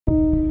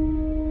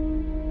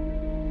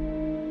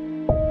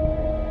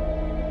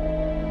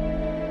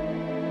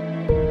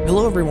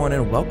Hello everyone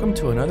and welcome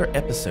to another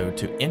episode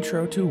to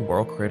Intro to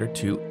World Creator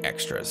 2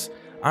 Extras.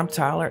 I'm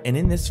Tyler, and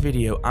in this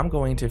video I'm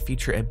going to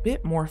feature a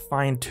bit more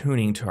fine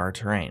tuning to our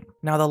terrain.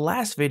 Now the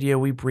last video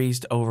we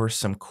breezed over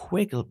some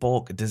quick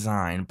bulk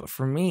design, but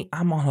for me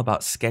I'm all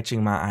about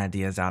sketching my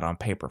ideas out on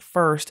paper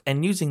first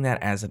and using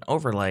that as an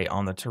overlay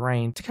on the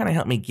terrain to kind of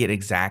help me get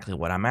exactly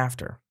what I'm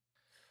after.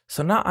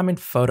 So now I'm in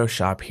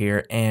Photoshop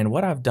here, and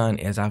what I've done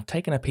is I've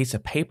taken a piece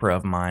of paper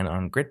of mine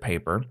on grid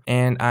paper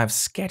and I've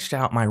sketched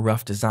out my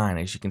rough design,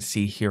 as you can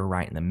see here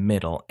right in the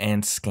middle,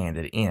 and scanned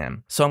it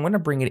in. So I'm going to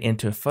bring it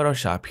into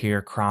Photoshop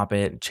here, crop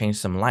it, change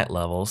some light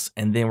levels,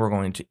 and then we're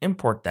going to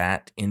import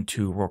that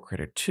into World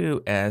Creator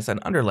 2 as an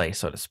underlay,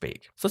 so to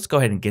speak. So let's go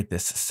ahead and get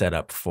this set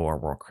up for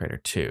World Creator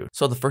 2.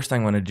 So the first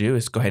thing I'm going to do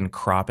is go ahead and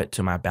crop it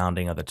to my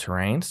bounding of the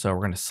terrain. So we're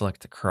going to select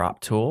the crop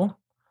tool.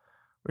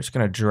 We're just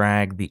going to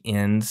drag the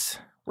ends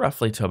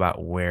roughly to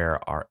about where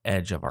our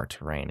edge of our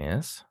terrain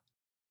is.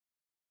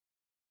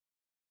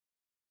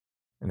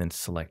 And then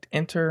select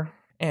enter.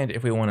 And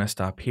if we want to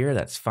stop here,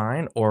 that's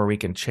fine. Or we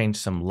can change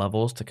some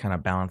levels to kind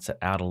of balance it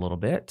out a little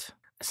bit.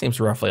 It seems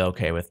roughly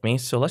okay with me.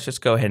 So let's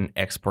just go ahead and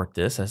export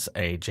this as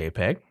a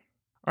JPEG.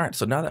 All right,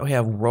 so now that we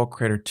have World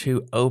Creator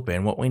 2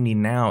 open, what we need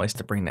now is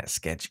to bring that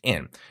sketch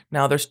in.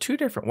 Now, there's two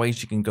different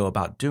ways you can go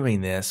about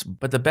doing this,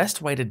 but the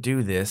best way to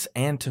do this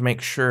and to make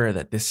sure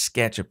that this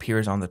sketch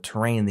appears on the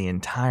terrain the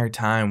entire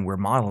time we're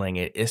modeling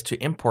it is to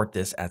import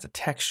this as a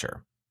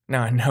texture.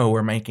 Now, I know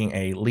we're making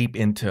a leap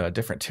into a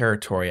different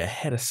territory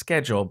ahead of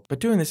schedule, but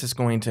doing this is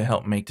going to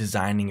help make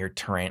designing your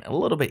terrain a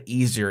little bit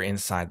easier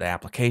inside the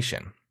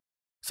application.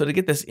 So to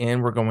get this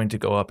in, we're going to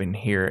go up in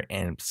here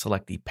and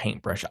select the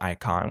paintbrush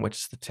icon, which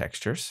is the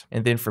textures.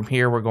 And then from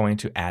here, we're going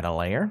to add a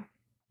layer.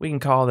 We can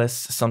call this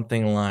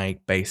something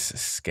like base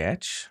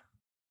sketch.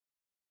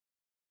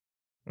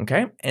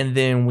 Okay, and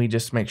then we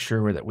just make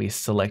sure that we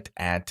select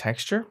add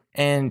texture.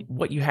 And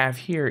what you have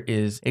here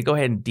is it go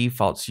ahead and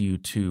defaults you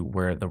to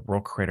where the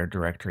World Creator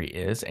directory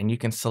is. And you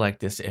can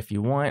select this if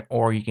you want,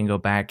 or you can go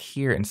back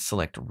here and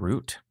select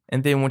root.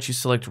 And then once you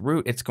select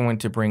root, it's going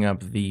to bring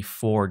up the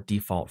 4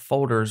 default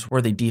folders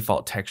where the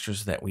default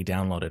textures that we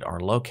downloaded are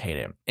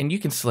located. And you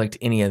can select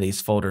any of these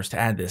folders to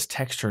add this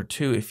texture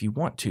to if you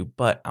want to,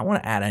 but I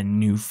want to add a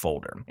new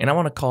folder. And I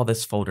want to call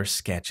this folder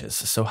sketches.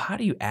 So how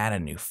do you add a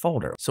new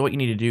folder? So what you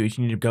need to do is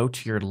you need to go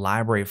to your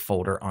library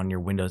folder on your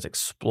Windows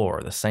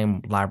Explorer, the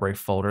same library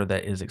folder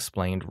that is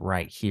explained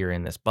right here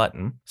in this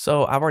button.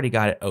 So I've already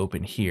got it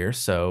open here.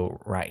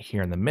 So right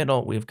here in the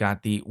middle, we've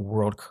got the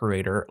World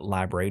Creator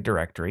library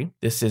directory.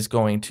 This is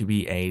going to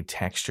be a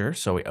texture.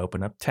 So we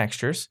open up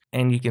textures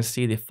and you can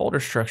see the folder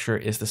structure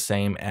is the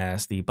same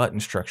as the button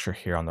structure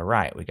here on the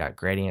right. We got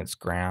gradients,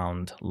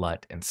 ground,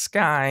 LUT, and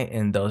sky,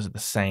 and those are the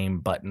same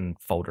button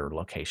folder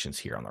locations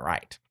here on the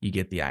right. You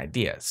get the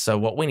idea. So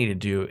what we need to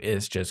do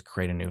is just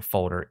create a new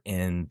folder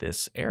in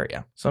this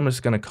area. So I'm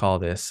just going to call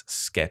this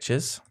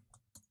sketches.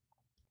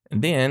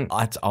 And then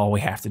that's all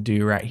we have to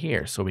do right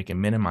here. So we can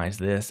minimize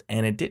this,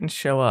 and it didn't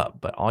show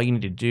up, but all you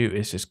need to do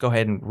is just go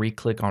ahead and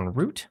re-click on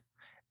root.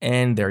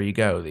 And there you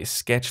go, the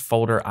sketch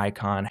folder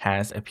icon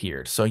has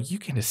appeared. So you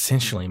can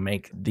essentially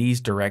make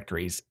these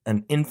directories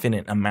an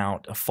infinite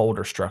amount of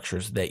folder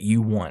structures that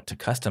you want to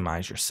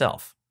customize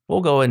yourself.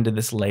 We'll go into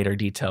this later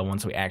detail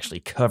once we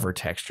actually cover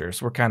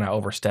textures. We're kind of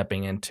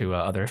overstepping into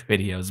other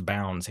videos'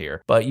 bounds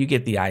here, but you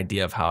get the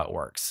idea of how it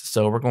works.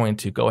 So we're going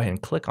to go ahead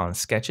and click on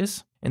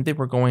sketches, and then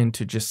we're going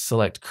to just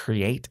select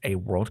create a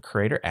World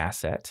Creator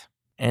asset.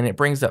 And it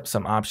brings up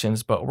some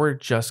options, but we're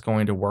just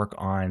going to work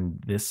on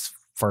this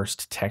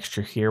first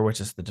texture here, which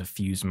is the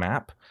diffuse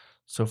map.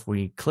 So if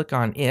we click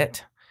on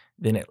it,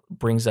 then it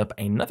brings up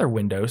another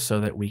window so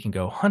that we can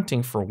go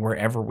hunting for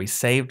wherever we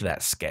saved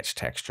that sketch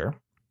texture.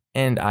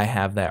 And I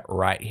have that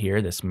right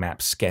here, this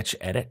map sketch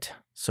edit.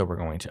 So we're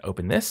going to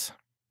open this,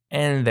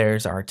 and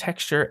there's our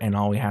texture. And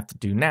all we have to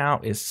do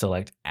now is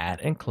select add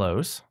and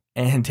close.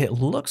 And it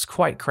looks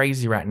quite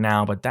crazy right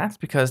now, but that's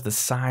because the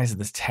size of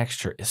this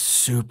texture is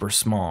super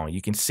small.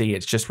 You can see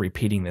it's just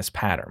repeating this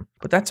pattern,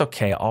 but that's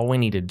okay. All we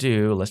need to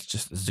do, let's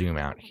just zoom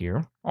out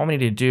here. All we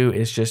need to do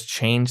is just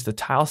change the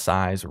tile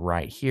size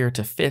right here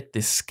to fit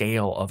the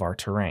scale of our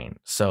terrain.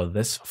 So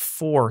this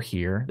 4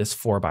 here, this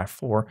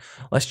 4x4,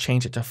 let's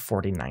change it to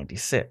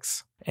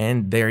 4096.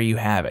 And there you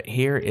have it.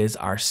 Here is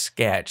our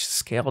sketch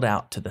scaled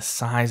out to the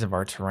size of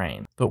our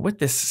terrain. But with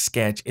this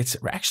sketch, it's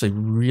actually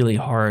really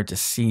hard to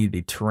see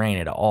the terrain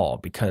at all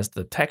because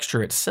the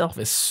texture itself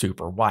is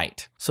super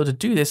white. So to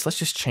do this, let's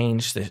just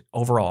change the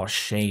overall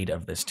shade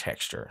of this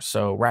texture.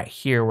 So right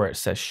here where it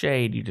says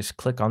shade, you just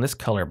click on this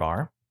color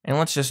bar and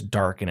let's just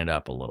darken it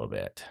up a little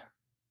bit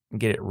and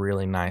get it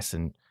really nice,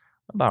 and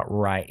about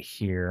right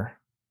here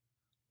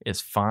is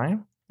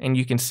fine. And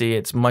you can see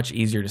it's much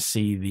easier to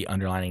see the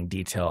underlining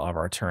detail of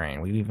our terrain.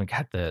 We've even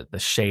got the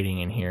shading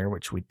in here,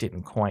 which we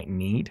didn't quite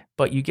need,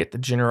 but you get the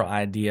general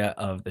idea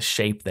of the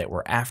shape that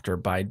we're after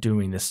by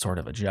doing this sort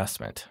of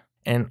adjustment.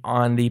 And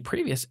on the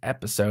previous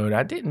episode,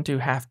 I didn't do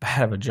half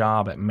bad of a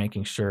job at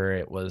making sure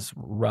it was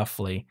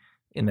roughly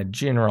in the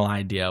general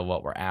idea of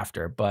what we're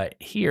after. But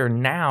here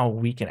now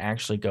we can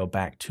actually go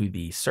back to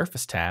the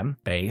surface tab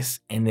base,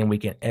 and then we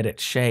can edit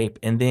shape,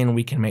 and then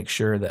we can make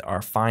sure that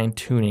our fine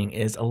tuning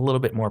is a little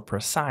bit more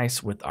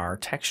precise with our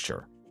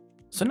texture.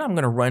 So now I'm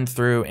going to run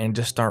through and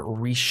just start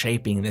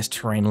reshaping this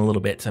terrain a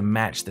little bit to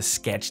match the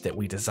sketch that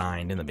we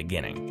designed in the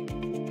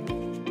beginning.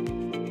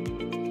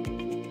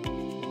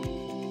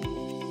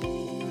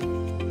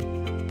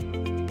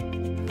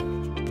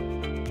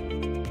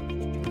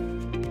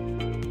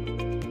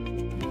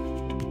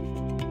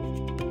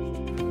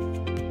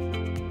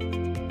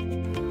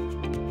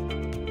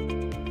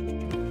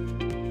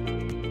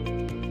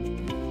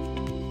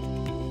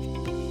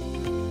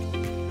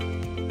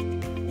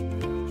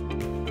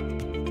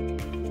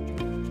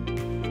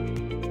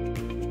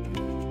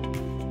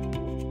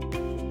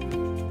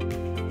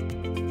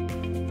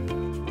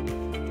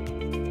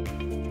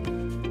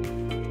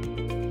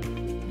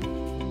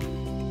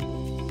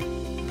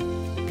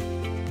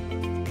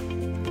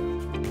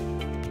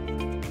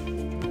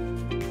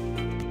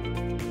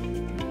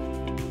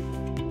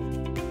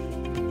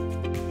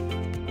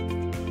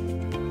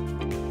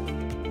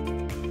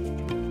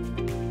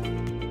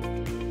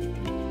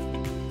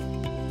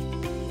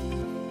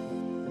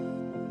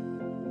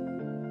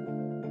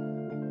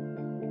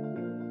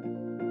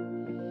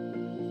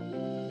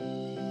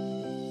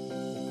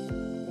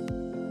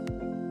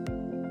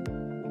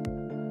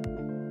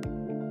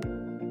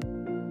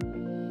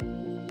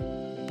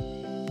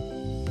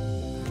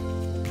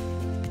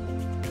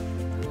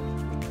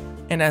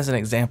 And as an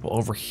example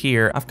over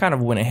here, I've kind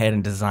of went ahead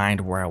and designed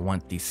where I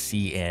want the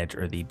sea edge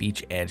or the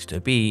beach edge to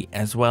be,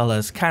 as well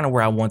as kind of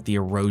where I want the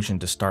erosion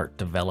to start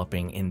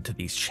developing into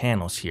these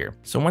channels here.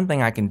 So one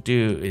thing I can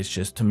do is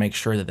just to make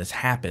sure that this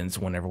happens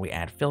whenever we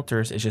add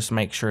filters is just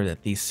make sure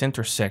that these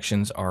center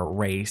sections are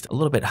raised a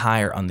little bit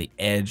higher on the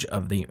edge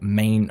of the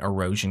main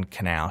erosion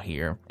canal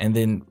here. And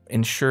then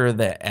ensure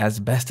that as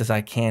best as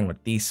I can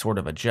with these sort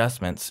of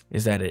adjustments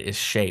is that it is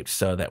shaped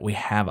so that we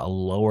have a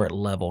lower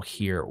level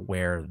here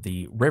where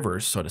the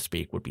rivers, so to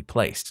speak, would be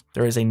placed.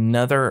 There is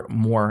another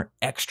more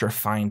extra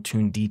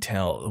fine-tuned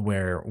detail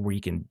where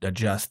we can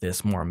adjust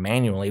this more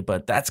manually,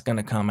 but that's going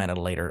to come at a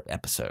later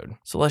episode.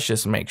 So let's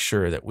just make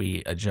sure that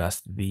we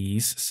adjust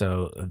these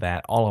so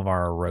that all of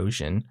our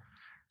erosion,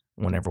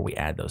 whenever we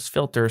add those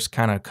filters,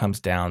 kind of comes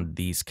down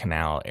these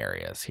canal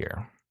areas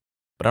here.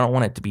 But I don't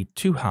want it to be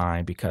too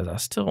high because I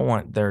still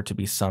want there to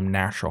be some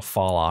natural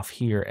fall off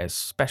here,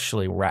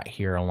 especially right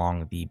here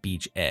along the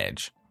beach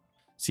edge.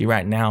 See,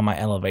 right now my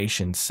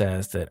elevation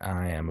says that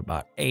I am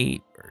about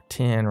 8 or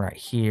 10 right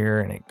here,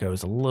 and it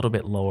goes a little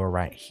bit lower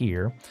right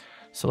here.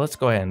 So let's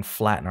go ahead and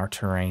flatten our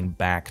terrain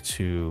back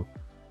to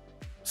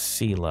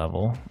sea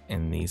level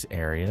in these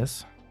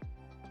areas.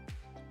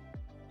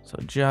 So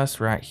just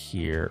right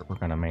here, we're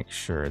going to make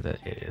sure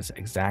that it is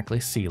exactly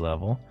sea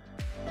level.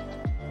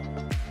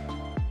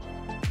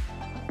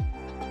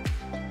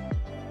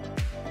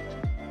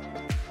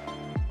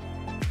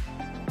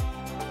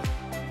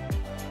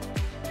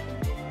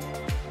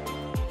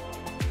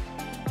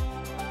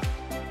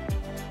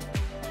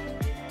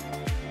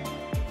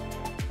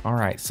 All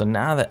right, so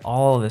now that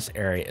all of this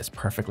area is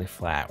perfectly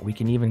flat, we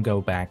can even go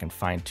back and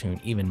fine tune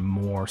even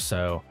more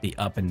so the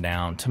up and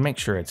down to make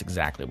sure it's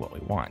exactly what we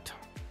want.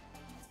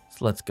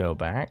 So let's go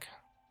back.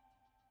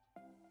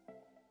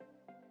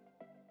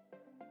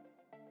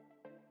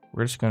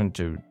 We're just going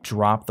to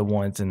drop the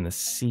ones in the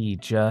sea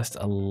just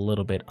a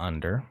little bit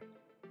under,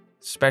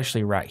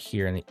 especially right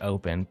here in the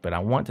open, but I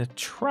want to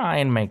try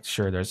and make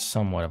sure there's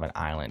somewhat of an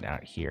island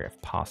out here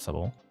if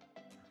possible.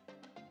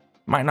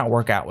 Might not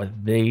work out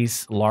with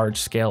these large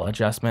scale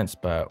adjustments,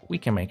 but we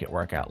can make it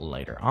work out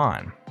later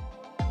on.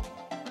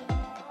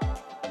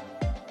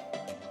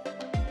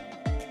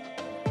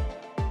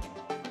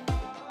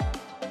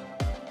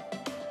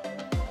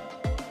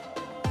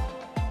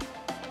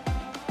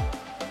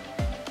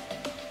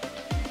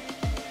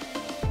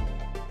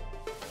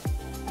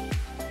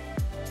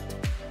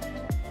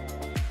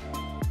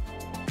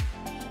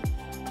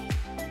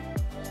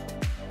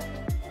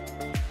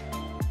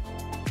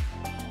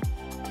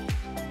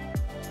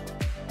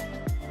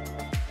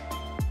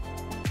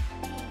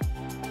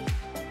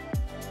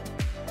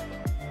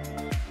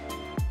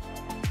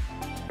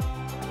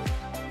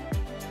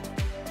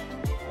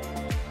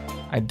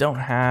 I don't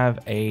have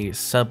a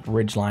sub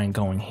ridge line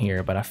going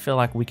here, but I feel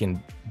like we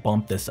can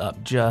bump this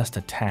up just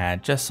a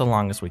tad, just so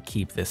long as we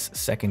keep this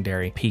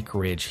secondary peak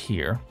ridge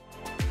here.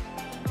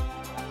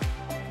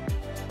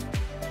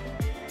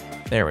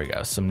 There we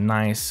go, some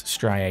nice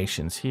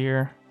striations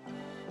here.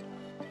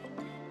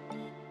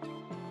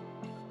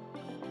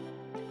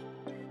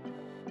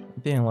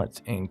 Then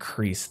let's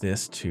increase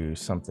this to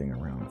something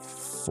around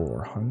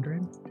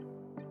 400.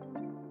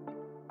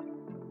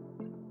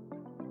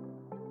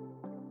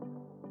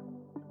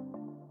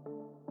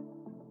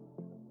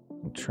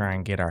 Try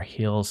and get our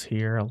hills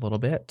here a little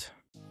bit,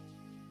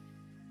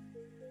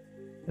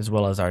 as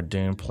well as our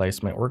dune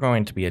placement. We're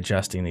going to be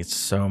adjusting these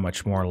so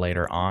much more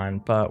later on,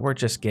 but we're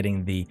just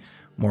getting the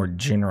more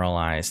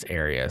generalized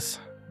areas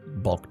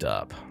bulked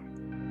up.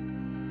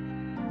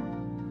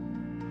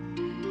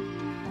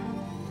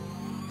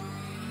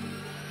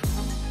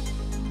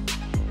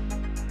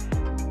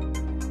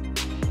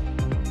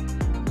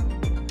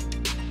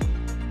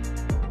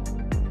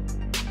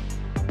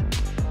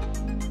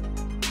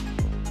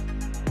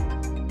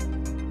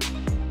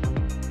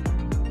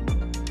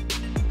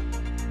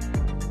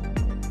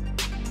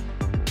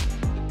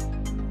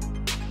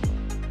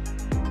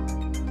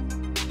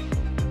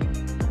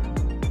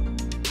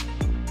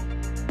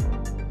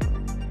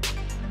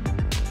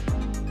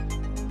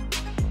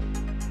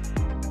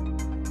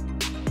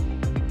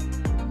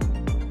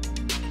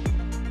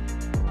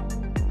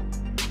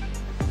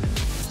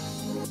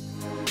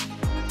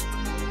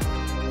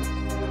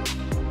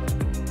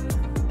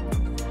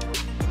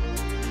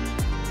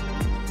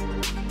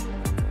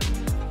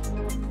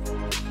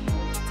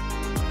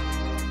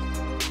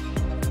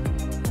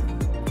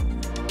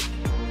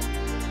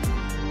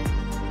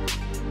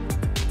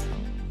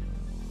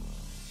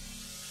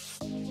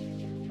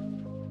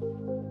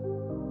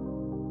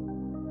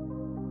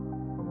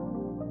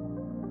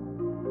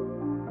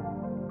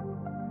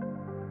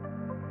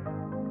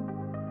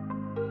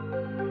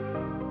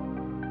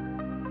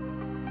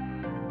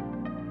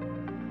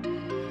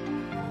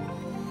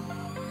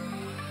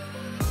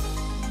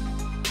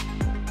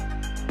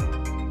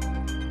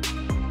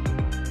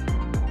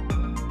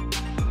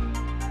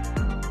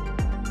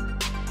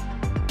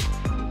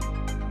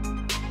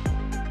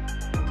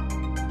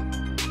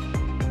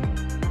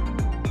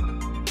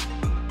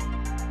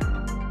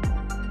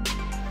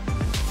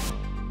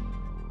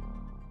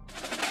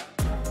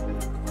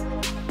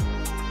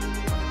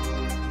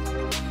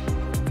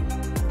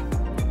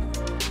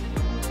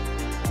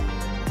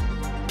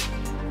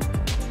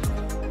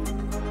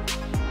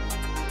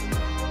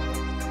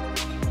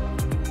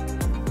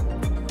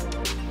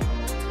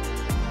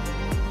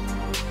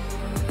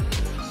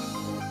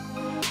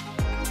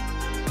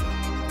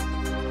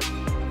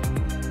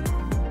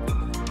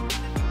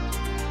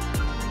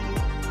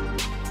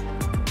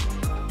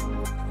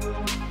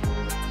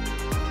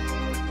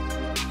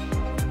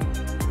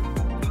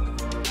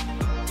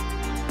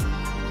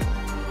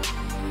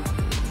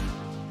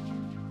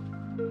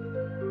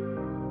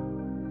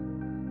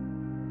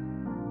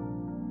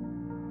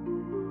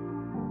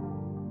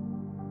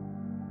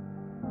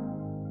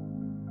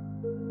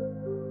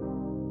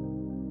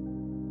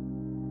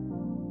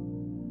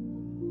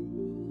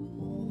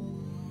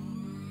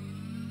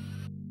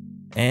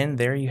 And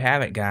there you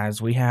have it,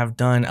 guys. We have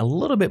done a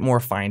little bit more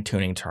fine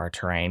tuning to our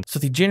terrain, so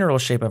the general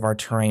shape of our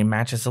terrain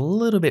matches a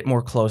little bit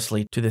more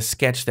closely to the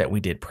sketch that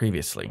we did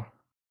previously.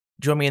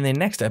 Join me in the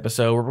next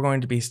episode where we're going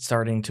to be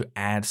starting to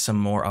add some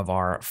more of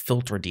our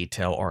filter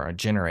detail or our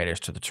generators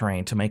to the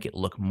terrain to make it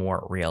look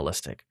more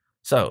realistic.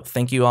 So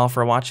thank you all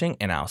for watching,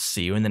 and I'll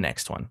see you in the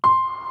next one.